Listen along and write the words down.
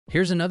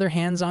Here's another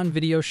hands-on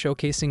video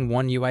showcasing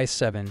One UI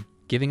 7,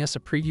 giving us a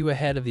preview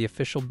ahead of the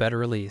official beta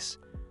release.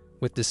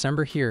 With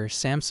December here,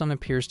 Samsung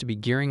appears to be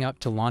gearing up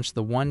to launch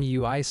the One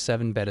UI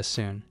 7 beta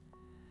soon.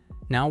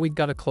 Now we've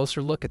got a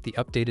closer look at the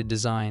updated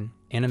design,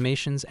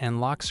 animations,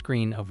 and lock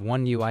screen of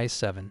One UI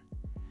 7.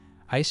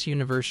 Ice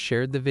Universe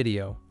shared the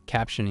video,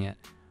 captioning it,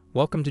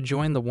 "Welcome to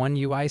join the One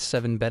UI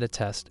 7 beta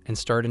test and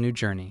start a new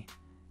journey.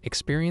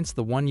 Experience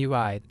the One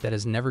UI that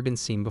has never been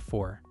seen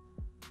before."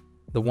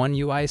 The One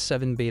UI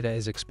 7 beta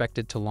is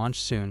expected to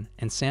launch soon,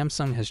 and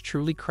Samsung has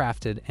truly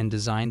crafted and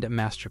designed a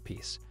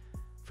masterpiece.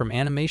 From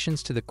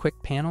animations to the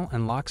quick panel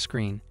and lock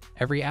screen,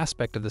 every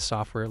aspect of the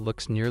software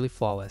looks nearly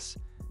flawless.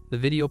 The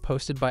video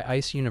posted by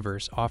Ice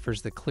Universe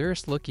offers the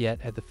clearest look yet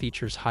at the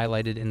features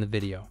highlighted in the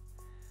video.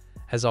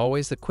 As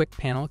always, the quick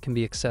panel can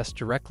be accessed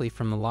directly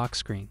from the lock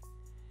screen.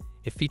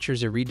 It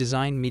features a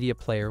redesigned media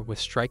player with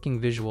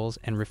striking visuals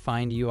and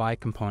refined UI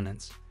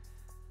components.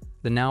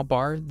 The Now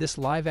bar, this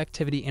live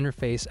activity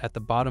interface at the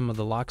bottom of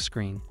the lock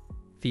screen,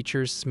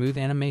 features smooth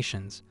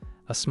animations.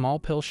 A small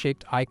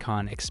pill-shaped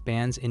icon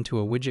expands into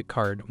a widget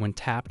card when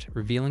tapped,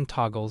 revealing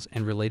toggles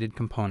and related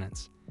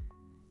components.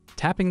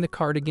 Tapping the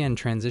card again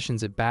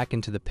transitions it back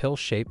into the pill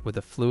shape with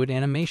a fluid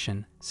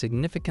animation,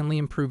 significantly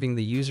improving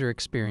the user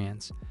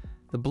experience.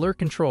 The blur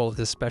control is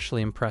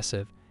especially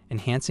impressive,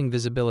 enhancing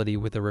visibility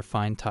with a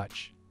refined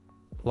touch.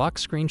 Lock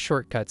screen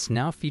shortcuts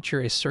now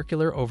feature a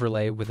circular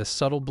overlay with a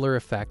subtle blur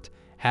effect,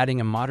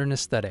 adding a modern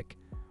aesthetic.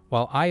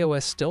 While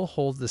iOS still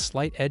holds the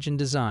slight edge in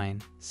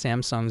design,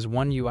 Samsung's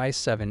One UI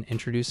 7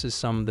 introduces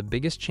some of the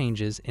biggest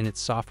changes in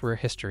its software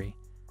history.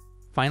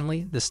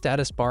 Finally, the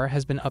status bar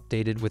has been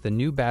updated with a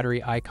new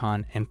battery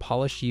icon and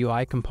polished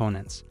UI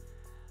components.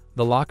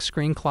 The lock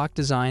screen clock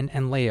design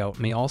and layout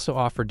may also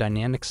offer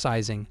dynamic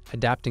sizing,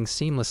 adapting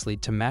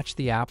seamlessly to match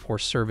the app or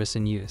service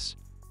in use.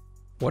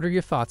 What are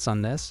your thoughts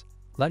on this?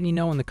 Let me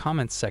know in the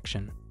comments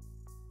section.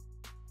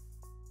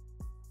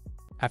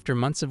 After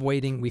months of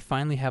waiting, we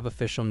finally have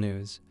official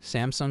news.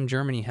 Samsung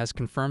Germany has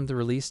confirmed the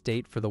release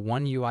date for the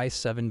One UI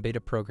 7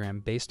 beta program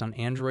based on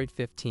Android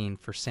 15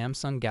 for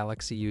Samsung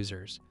Galaxy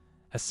users.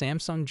 A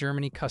Samsung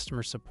Germany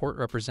customer support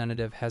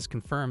representative has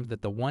confirmed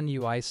that the One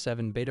UI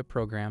 7 beta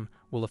program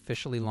will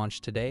officially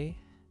launch today,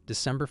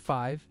 December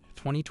 5,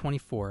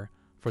 2024,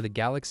 for the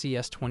Galaxy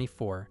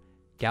S24,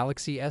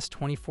 Galaxy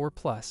S24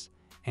 Plus,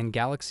 and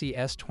Galaxy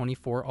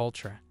S24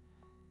 Ultra.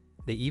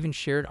 They even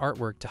shared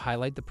artwork to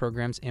highlight the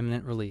program's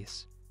imminent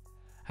release.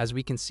 As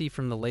we can see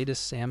from the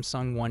latest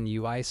Samsung One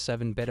UI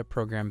 7 beta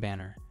program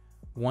banner,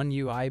 One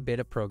UI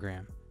beta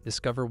program,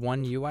 discover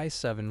One UI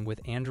 7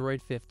 with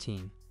Android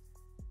 15.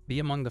 Be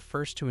among the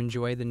first to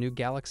enjoy the new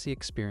Galaxy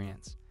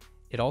experience.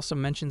 It also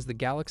mentions the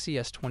Galaxy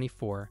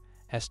S24,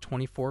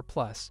 S24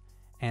 Plus,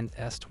 and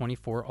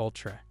S24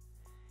 Ultra.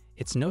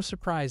 It's no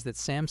surprise that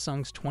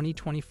Samsung's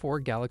 2024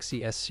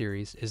 Galaxy S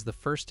series is the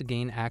first to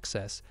gain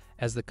access,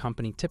 as the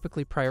company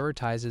typically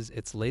prioritizes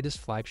its latest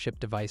flagship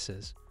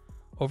devices.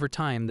 Over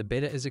time, the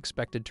beta is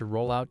expected to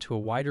roll out to a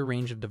wider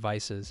range of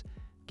devices,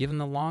 given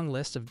the long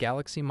list of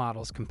Galaxy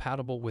models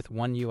compatible with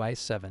One UI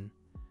 7.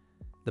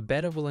 The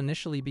beta will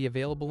initially be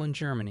available in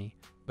Germany,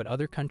 but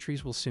other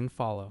countries will soon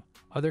follow.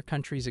 Other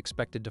countries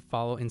expected to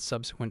follow in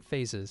subsequent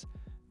phases,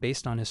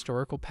 based on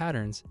historical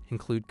patterns,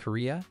 include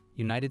Korea,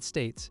 United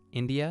States,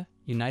 India,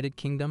 United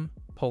Kingdom,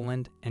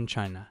 Poland, and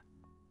China.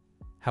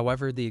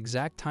 However, the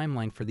exact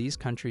timeline for these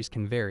countries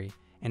can vary,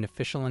 and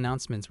official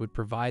announcements would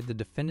provide the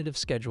definitive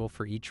schedule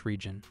for each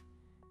region.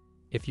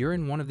 If you're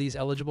in one of these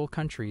eligible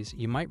countries,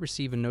 you might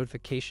receive a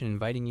notification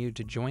inviting you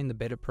to join the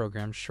beta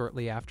program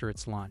shortly after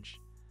its launch.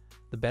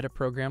 The beta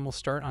program will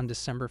start on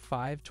December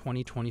 5,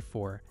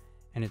 2024,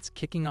 and it's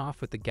kicking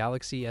off with the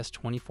Galaxy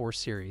S24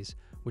 series,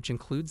 which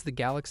includes the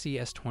Galaxy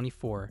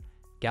S24,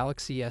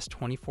 Galaxy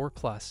S24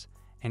 Plus,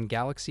 and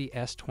Galaxy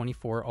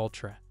S24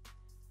 Ultra.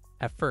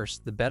 At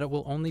first, the beta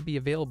will only be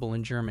available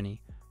in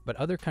Germany, but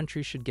other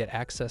countries should get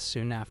access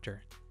soon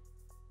after.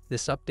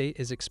 This update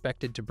is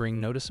expected to bring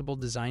noticeable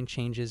design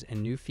changes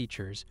and new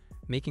features,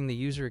 making the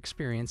user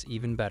experience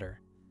even better.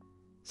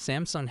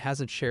 Samsung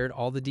hasn't shared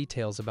all the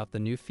details about the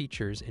new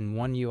features in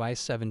One UI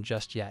 7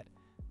 just yet,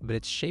 but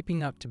it's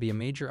shaping up to be a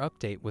major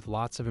update with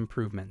lots of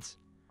improvements.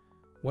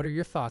 What are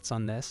your thoughts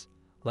on this?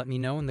 Let me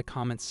know in the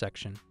comments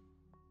section.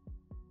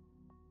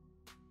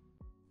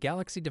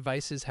 Galaxy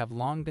devices have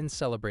long been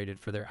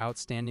celebrated for their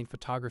outstanding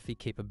photography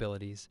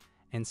capabilities,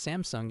 and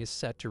Samsung is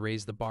set to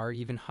raise the bar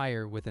even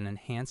higher with an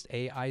enhanced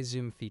AI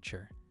zoom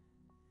feature.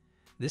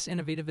 This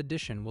innovative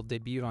addition will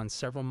debut on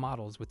several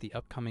models with the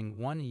upcoming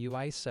One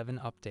UI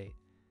 7 update.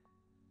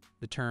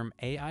 The term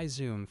AI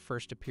Zoom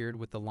first appeared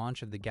with the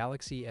launch of the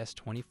Galaxy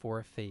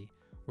S24 FE,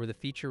 where the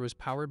feature was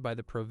powered by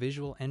the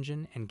ProVisual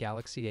engine and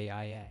Galaxy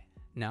AI.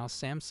 Now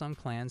Samsung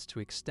plans to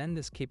extend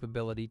this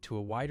capability to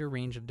a wider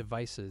range of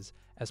devices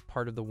as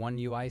part of the One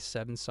UI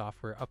 7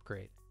 software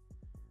upgrade.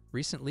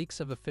 Recent leaks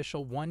of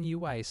official One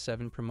UI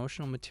 7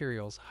 promotional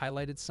materials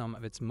highlighted some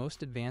of its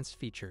most advanced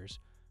features,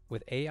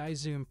 with AI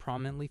Zoom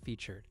prominently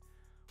featured.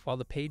 While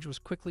the page was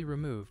quickly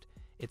removed,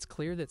 It's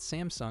clear that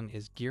Samsung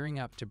is gearing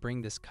up to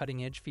bring this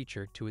cutting-edge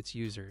feature to its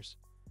users.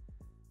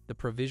 The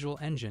ProVisual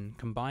engine,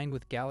 combined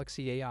with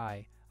Galaxy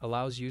AI,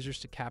 allows users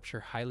to capture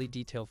highly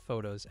detailed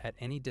photos at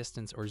any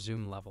distance or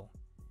zoom level.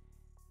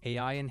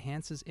 AI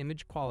enhances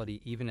image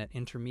quality even at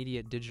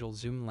intermediate digital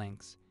zoom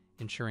lengths,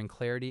 ensuring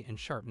clarity and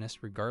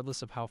sharpness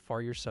regardless of how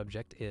far your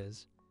subject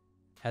is.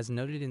 As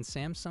noted in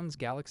Samsung's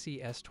Galaxy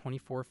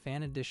S24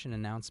 Fan Edition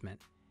announcement,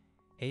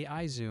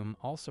 AI Zoom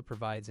also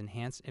provides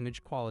enhanced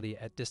image quality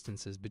at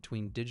distances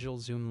between digital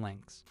zoom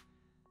lengths.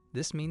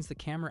 This means the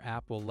camera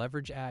app will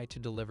leverage AI to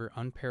deliver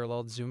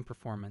unparalleled zoom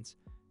performance,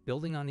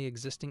 building on the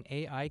existing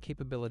AI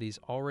capabilities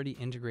already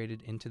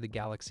integrated into the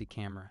Galaxy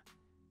camera.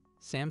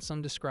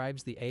 Samsung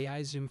describes the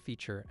AI Zoom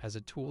feature as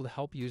a tool to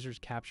help users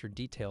capture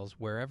details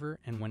wherever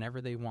and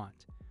whenever they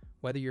want.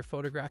 Whether you're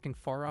photographing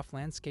far-off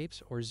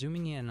landscapes or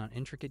zooming in on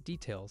intricate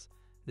details,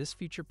 this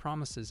feature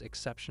promises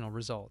exceptional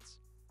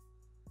results.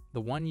 The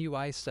One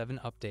UI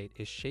 7 update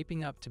is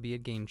shaping up to be a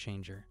game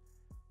changer.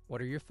 What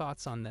are your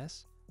thoughts on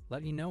this?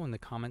 Let me know in the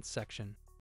comments section.